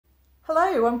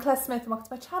Hello, I'm Claire Smith and welcome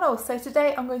to my channel. So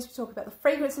today I'm going to be talking about the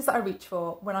fragrances that I reach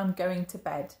for when I'm going to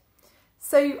bed.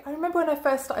 So I remember when I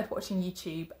first started watching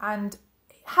YouTube and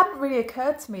it hadn't really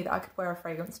occurred to me that I could wear a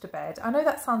fragrance to bed. I know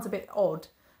that sounds a bit odd,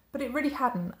 but it really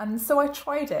hadn't, and so I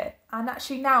tried it, and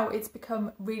actually now it's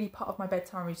become really part of my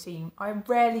bedtime routine. I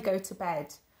rarely go to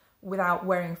bed without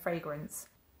wearing fragrance.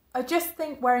 I just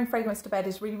think wearing fragrance to bed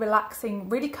is really relaxing,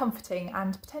 really comforting,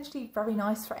 and potentially very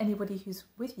nice for anybody who's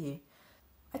with you.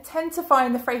 I tend to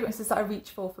find the fragrances that I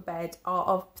reach for bed are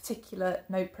of particular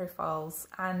note profiles,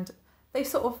 and they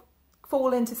sort of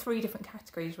fall into three different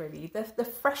categories really. The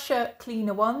fresher,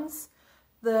 cleaner ones,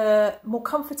 the more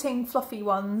comforting, fluffy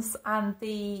ones, and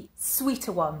the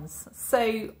sweeter ones.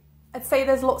 So I'd say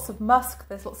there's lots of musk,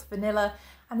 there's lots of vanilla,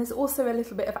 and there's also a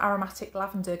little bit of aromatic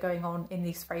lavender going on in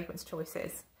these fragrance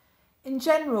choices. In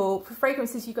general, for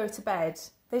fragrances you go to bed,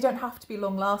 they don't have to be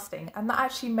long lasting, and that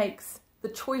actually makes the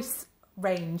choice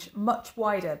range much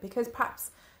wider, because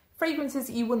perhaps fragrances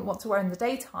that you wouldn't want to wear in the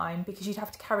daytime because you'd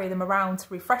have to carry them around to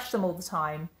refresh them all the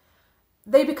time,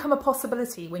 they become a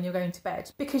possibility when you're going to bed,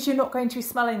 because you're not going to be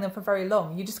smelling them for very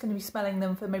long. You're just going to be smelling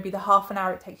them for maybe the half an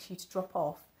hour it takes you to drop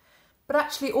off. But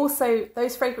actually also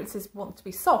those fragrances want to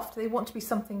be soft. They want to be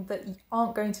something that you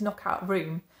aren't going to knock out a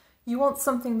room. You want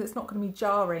something that's not going to be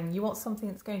jarring. You want something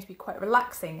that's going to be quite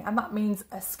relaxing, and that means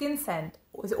a skin scent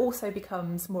also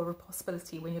becomes more of a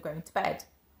possibility when you're going to bed.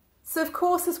 So of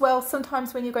course as well,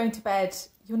 sometimes when you're going to bed,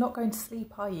 you're not going to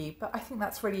sleep, are you? But I think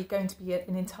that's really going to be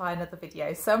an entire another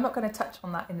video, so I'm not going to touch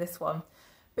on that in this one.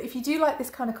 But if you do like this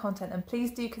kind of content, then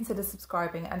please do consider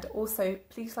subscribing, and also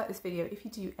please like this video if you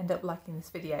do end up liking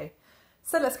this video.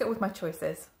 So let's get with my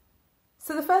choices.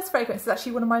 So the first fragrance is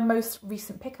actually one of my most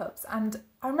recent pickups, and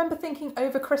I remember thinking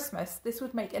over Christmas this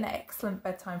would make an excellent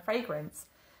bedtime fragrance.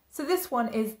 So this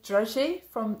one is Dragé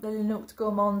from the Le Note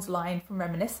Gourmand's line from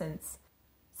Reminiscence.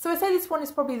 So I'd say this one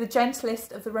is probably the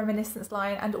gentlest of the Reminiscence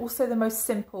line, and also the most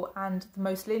simple and the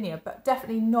most linear, but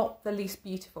definitely not the least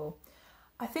beautiful.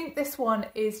 I think this one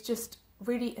is just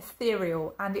really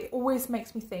ethereal, and it always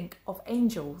makes me think of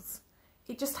angels.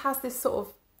 It just has this sort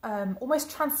of almost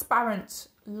transparent,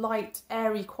 light,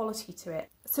 airy quality to it.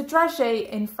 So dragé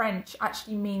in French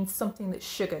actually means something that's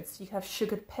sugared. So you can have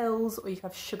sugared pills or you can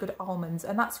have sugared almonds,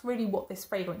 and that's really what this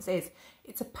fragrance is.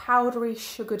 It's a powdery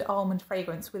sugared almond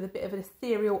fragrance with a bit of an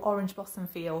ethereal orange blossom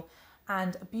feel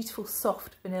and a beautiful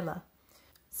soft vanilla.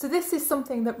 So this is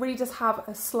something that really does have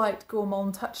a slight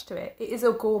gourmand touch to it. It is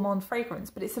a gourmand fragrance,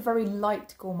 but it's a very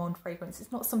light gourmand fragrance.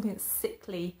 It's not something that's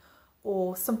sickly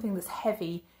or something that's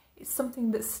heavy. It's something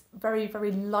that's very,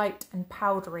 very light and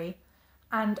powdery,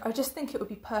 and I just think it would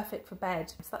be perfect for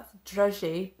bed. So that's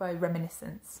Dragé by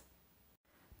Reminiscence.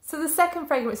 So the second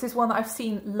fragrance is one that I've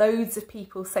seen loads of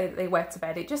people say that they wear to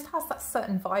bed. It just has that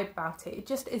certain vibe about it. It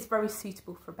just is very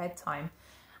suitable for bedtime.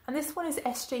 And this one is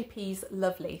SJP's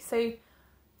Lovely. So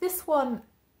this one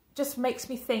just makes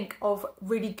me think of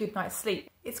really good night's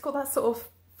sleep. It's got that sort of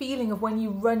feeling of when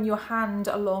you run your hand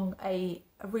along a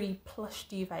really plush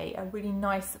duvet, a really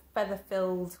nice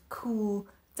feather-filled, cool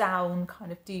down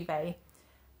kind of duvet.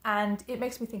 And it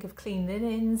makes me think of clean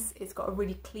linens. It's got a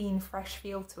really clean, fresh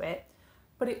feel to it.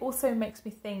 But it also makes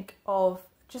me think of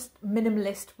just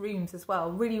minimalist rooms as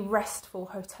well, really restful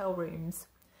hotel rooms.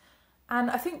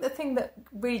 And I think the thing that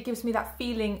really gives me that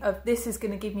feeling of this is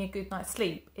going to give me a good night's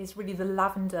sleep is really the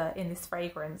lavender in this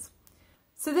fragrance.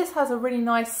 So this has a really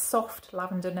nice soft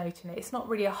lavender note in it. It's not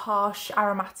really a harsh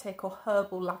aromatic or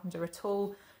herbal lavender at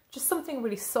all, just something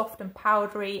really soft and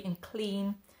powdery and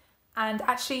clean. And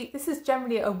actually this is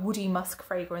generally a woody musk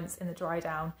fragrance in the dry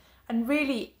down. And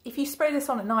really, if you spray this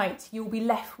on at night, you'll be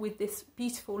left with this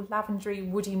beautiful lavendery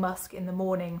woody musk in the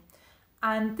morning.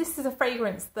 And this is a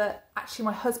fragrance that actually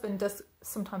my husband does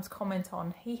sometimes comment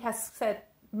on. He has said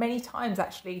many times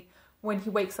actually when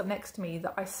he wakes up next to me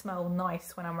that I smell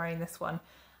nice when I'm wearing this one.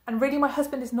 And really my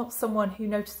husband is not someone who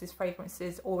notices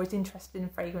fragrances or is interested in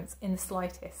fragrance in the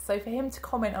slightest. So for him to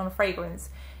comment on a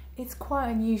fragrance, it's quite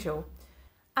unusual.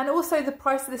 And also the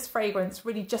price of this fragrance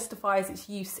really justifies its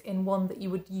use in one that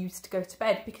you would use to go to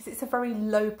bed, because it's a very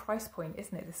low price point,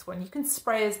 isn't it, this one? You can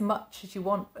spray as much as you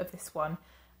want of this one.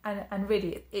 And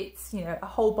really it's, you know, a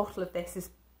whole bottle of this is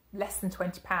less than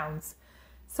 £20.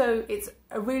 So it's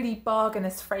a really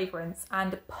bargainous fragrance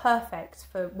and perfect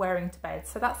for wearing to bed.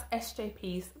 So that's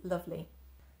SJP's Lovely.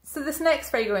 So this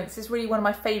next fragrance is really one of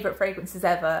my favourite fragrances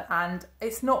ever, and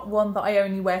it's not one that I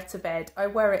only wear to bed. I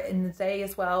wear it in the day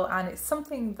as well, and it's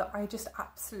something that I just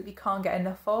absolutely can't get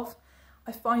enough of.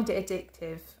 I find it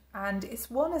addictive, and it's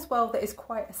one as well that is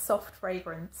quite a soft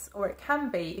fragrance, or it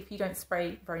can be if you don't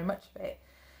spray very much of it.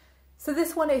 So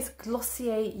this one is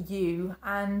Glossier You,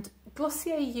 and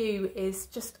Glossier You is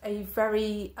just a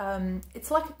very,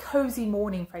 it's like a cozy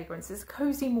morning fragrance. It's a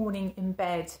cozy morning in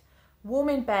bed, warm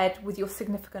in bed with your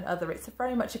significant other. It's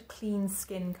very much a clean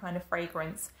skin kind of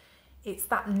fragrance. It's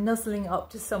that nuzzling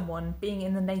up to someone, being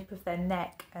in the nape of their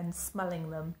neck and smelling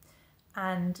them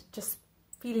and just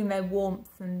feeling their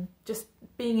warmth and just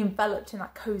being enveloped in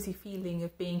that cozy feeling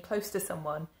of being close to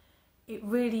someone. It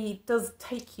really does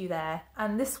take you there,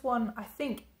 and this one, I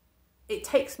think it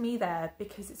takes me there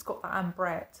because it's got that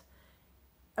ambrette.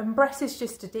 Ambrette is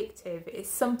just addictive. It's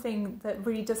something that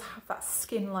really does have that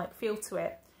skin-like feel to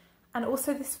it, and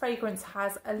also this fragrance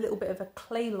has a little bit of a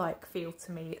clay-like feel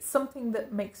to me. It's something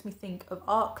that makes me think of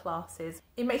art classes.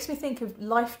 It makes me think of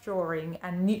life drawing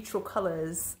and neutral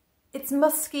colours. It's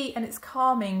musky and it's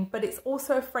calming, but it's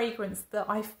also a fragrance that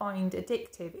I find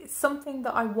addictive. It's something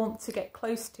that I want to get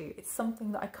close to. It's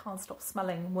something that I can't stop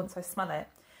smelling once I smell it.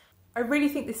 I really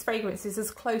think this fragrance is as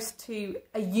close to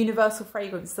a universal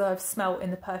fragrance that I've smelled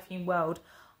in the perfume world.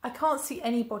 I can't see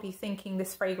anybody thinking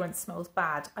this fragrance smells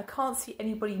bad. I can't see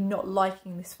anybody not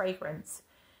liking this fragrance.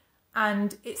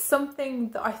 And it's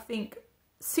something that I think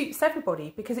suits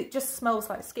everybody because it just smells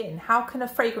like skin. How can a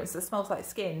fragrance that smells like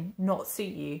skin not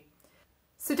suit you?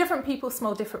 So different people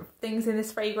smell different things in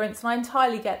this fragrance, and I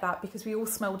entirely get that because we all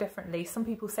smell differently. Some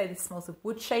people say this smells of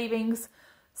wood shavings,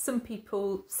 some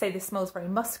people say this smells very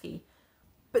musky,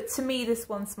 but to me this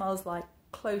one smells like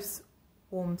close,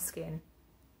 warm skin.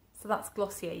 So that's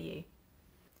Glossier You.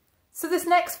 So this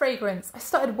next fragrance I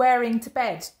started wearing to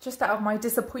bed just out of my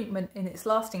disappointment in its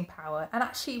lasting power, and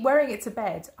actually wearing it to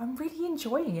bed, I'm really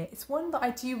enjoying it. It's one that I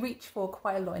do reach for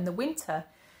quite a lot in the winter.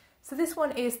 So this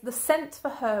one is the Scent for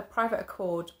Her Private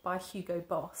Accord by Hugo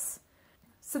Boss.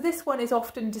 So this one is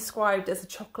often described as a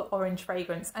chocolate orange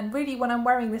fragrance, and really when I'm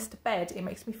wearing this to bed it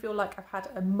makes me feel like I've had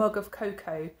a mug of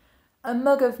cocoa. A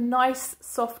mug of nice,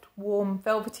 soft, warm,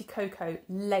 velvety cocoa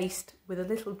laced with a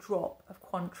little drop of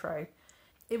Cointreau.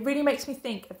 It really makes me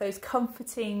think of those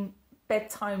comforting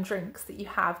bedtime drinks that you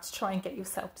have to try and get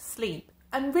yourself to sleep.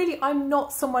 And really, I'm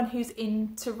not someone who's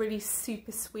into really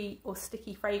super sweet or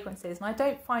sticky fragrances, and I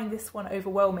don't find this one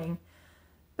overwhelming.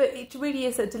 But it really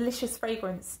is a delicious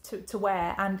fragrance to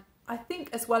wear, and I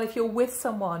think as well if you're with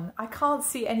someone, I can't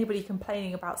see anybody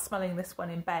complaining about smelling this one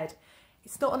in bed.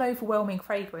 It's not an overwhelming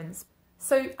fragrance.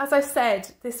 So as I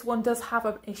said, this one does have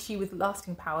an issue with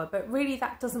lasting power, but really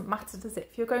that doesn't matter, does it?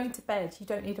 If you're going to bed, you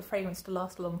don't need a fragrance to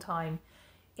last a long time.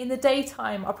 In the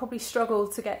daytime, I'll probably struggle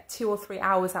to get 2 or 3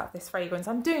 hours out of this fragrance.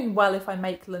 I'm doing well if I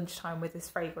make lunchtime with this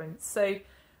fragrance. So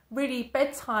really,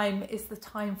 bedtime is the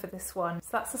time for this one. So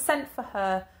that's the Scent for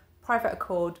Her Private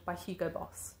Accord by Hugo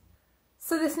Boss.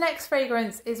 So this next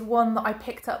fragrance is one that I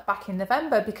picked up back in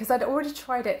November because I'd already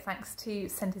tried it thanks to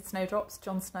Scented Snowdrops,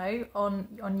 Jon Snow, on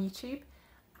YouTube.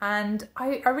 And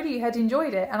I really had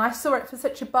enjoyed it, and I saw it for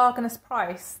such a bargainous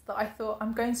price that I thought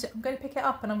I'm going to pick it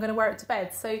up and I'm going to wear it to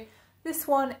bed. So this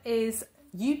one is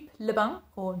Joop Le Bain,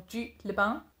 or Joop Le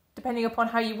Bain, depending upon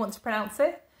how you want to pronounce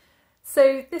it.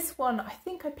 So this one, I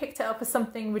think I picked it up for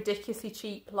something ridiculously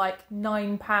cheap, like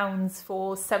 £9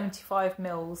 for 75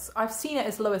 mils. I've seen it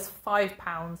as low as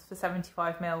 £5 for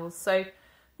 75 mils. So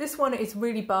this one is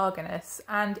really bargainous,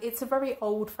 and it's a very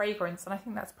old fragrance, and I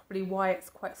think that's probably why it's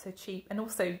quite so cheap. And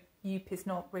also Joop is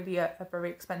not really a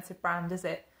very expensive brand, is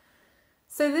it?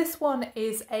 So this one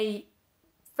is a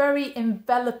very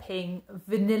enveloping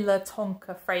vanilla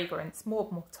tonka fragrance,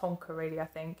 more tonka really, I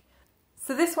think.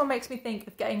 So this one makes me think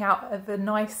of getting out of a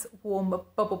nice warm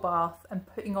bubble bath and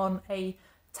putting on a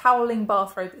toweling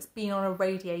bathrobe that's been on a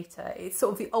radiator. It's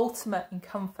sort of the ultimate in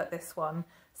comfort, this one.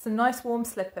 Some nice warm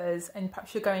slippers, and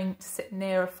perhaps you're going to sit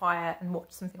near a fire and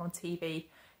watch something on TV.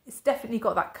 It's definitely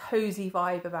got that cozy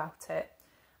vibe about it.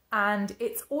 And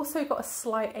it's also got a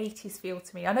slight 80s feel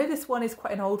to me. I know this one is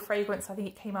quite an old fragrance. I think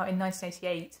it came out in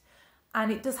 1988, and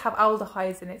it does have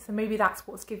aldehydes in it, so maybe that's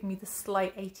what's giving me the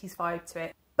slight 80s vibe to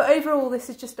it. But overall, this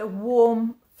is just a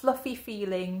warm, fluffy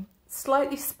feeling,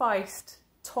 slightly spiced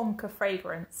tonka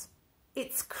fragrance.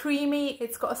 It's creamy,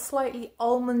 it's got a slightly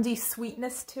almondy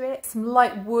sweetness to it, some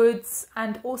light woods,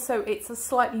 and also it's a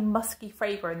slightly musky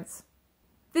fragrance.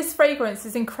 This fragrance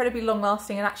is incredibly long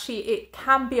lasting, and actually it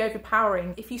can be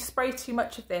overpowering. If you spray too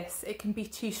much of this, it can be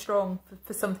too strong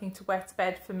for something to wear to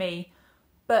bed for me.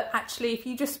 But actually, if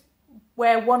you just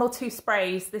wear 1 or 2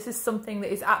 sprays, this is something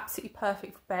that is absolutely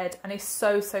perfect for bed and is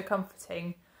so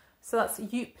comforting. So that's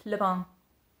Joop Le Bain.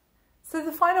 So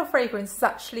the final fragrance is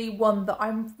actually one that I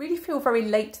really feel very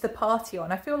late to the party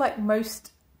on. I feel like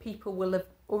most people will have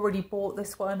already bought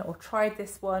this one or tried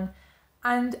this one.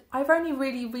 And I've only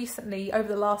really recently, over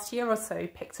the last year or so,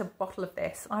 picked a bottle of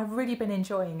this. I've really been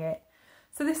enjoying it.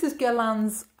 So this is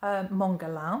Guerlain's Mon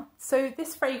Guerlain. So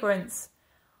this fragrance,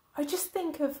 I just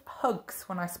think of hugs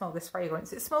when I smell this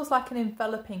fragrance. It smells like an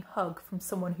enveloping hug from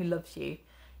someone who loves you.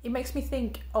 It makes me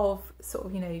think of sort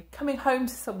of, you know, coming home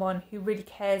to someone who really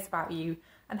cares about you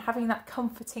and having that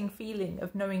comforting feeling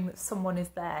of knowing that someone is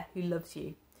there who loves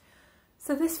you.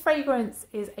 So this fragrance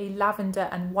is a lavender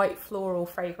and white floral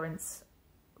fragrance,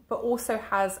 but also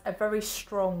has a very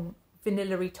strong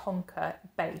vanilla-y tonka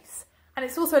base. And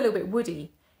it's also a little bit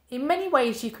woody. In many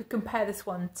ways you could compare this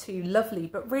one to Lovely,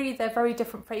 but really they're very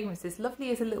different fragrances.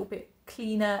 Lovely is a little bit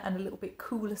cleaner and a little bit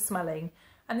cooler smelling,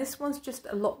 and this one's just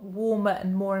a lot warmer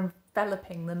and more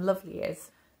enveloping than Lovely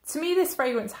is. To me, this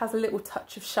fragrance has a little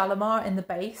touch of Shalimar in the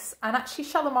base, and actually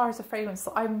Shalimar is a fragrance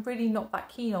that I'm really not that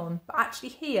keen on, but actually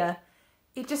here,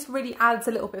 it just really adds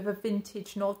a little bit of a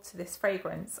vintage nod to this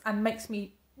fragrance and makes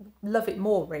me love it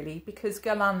more, really, because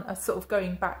Guerlain are sort of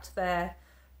going back to their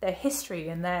history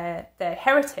and their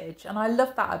heritage, and I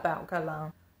love that about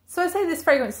Guerlain. So I'd say this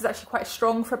fragrance is actually quite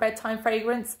strong for a bedtime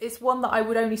fragrance. It's one that I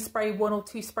would only spray 1 or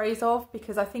 2 sprays of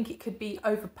because I think it could be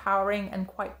overpowering and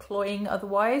quite cloying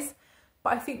otherwise.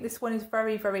 But I think this one is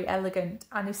very, very elegant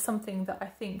and is something that I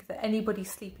think that anybody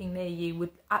sleeping near you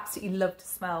would absolutely love to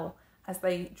smell as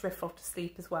they drift off to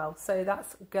sleep as well. So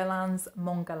that's Guerlain's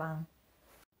Mon Guerlain.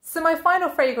 So my final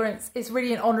fragrance is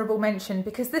really an honourable mention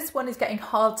because this one is getting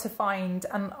hard to find,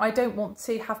 and I don't want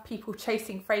to have people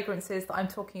chasing fragrances that I'm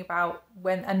talking about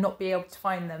and not be able to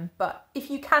find them. But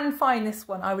if you can find this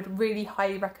one, I would really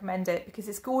highly recommend it because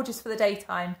it's gorgeous for the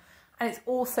daytime and it's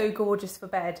also gorgeous for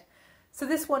bed. So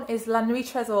this one is La Nuit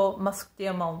Trésor Musc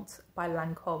Diamant by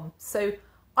Lancôme. So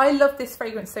I love this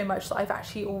fragrance so much that I've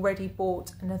actually already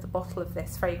bought another bottle of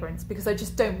this fragrance because I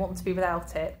just don't want to be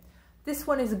without it. This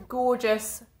one is a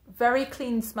gorgeous, very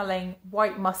clean smelling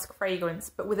white musk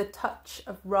fragrance, but with a touch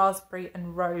of raspberry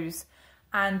and rose.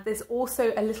 And there's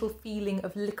also a little feeling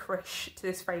of licorice to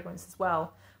this fragrance as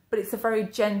well. But it's a very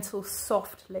gentle,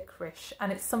 soft licorice,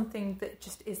 and it's something that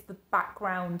just is the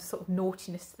background sort of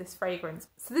naughtiness to this fragrance.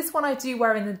 So this one I do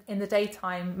wear in the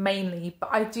daytime mainly, but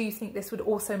I do think this would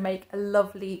also make a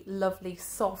lovely, lovely,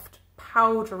 soft,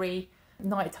 powdery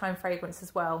nighttime fragrance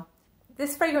as well.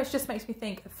 This fragrance just makes me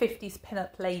think of 50s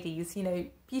pin-up ladies, you know,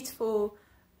 beautiful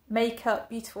makeup,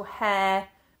 beautiful hair,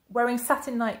 wearing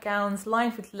satin nightgowns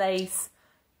lined with lace,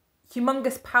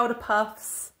 humongous powder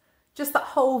puffs, just that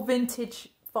whole vintage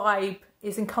vibe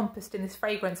is encompassed in this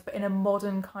fragrance, but in a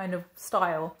modern kind of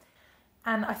style.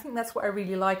 And I think that's what I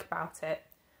really like about it.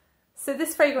 So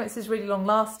this fragrance is really long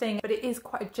lasting, but it is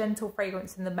quite a gentle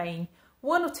fragrance in the main.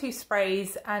 1 or 2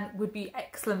 sprays and would be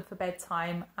excellent for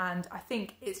bedtime. And I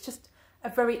think it's just a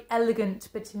very elegant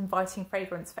but inviting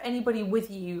fragrance. For anybody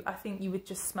with you, I think you would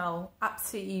just smell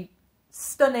absolutely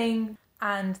stunning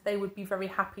and they would be very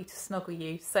happy to snuggle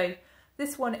you. So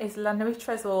this one is La Nuit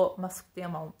Trésor Musc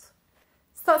Diamant.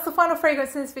 So that's the final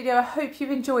fragrance in this video. I hope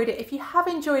you've enjoyed it. If you have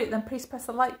enjoyed it, then please press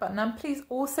the like button and please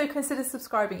also consider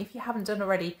subscribing if you haven't done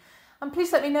already. And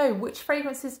please let me know, which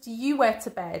fragrances do you wear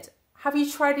to bed? Have you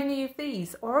tried any of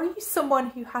these? Or are you someone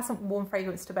who hasn't worn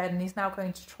fragrance to bed and is now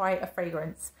going to try a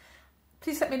fragrance?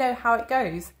 Please let me know how it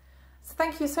goes. So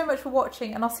thank you so much for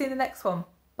watching and I'll see you in the next one.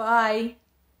 Bye.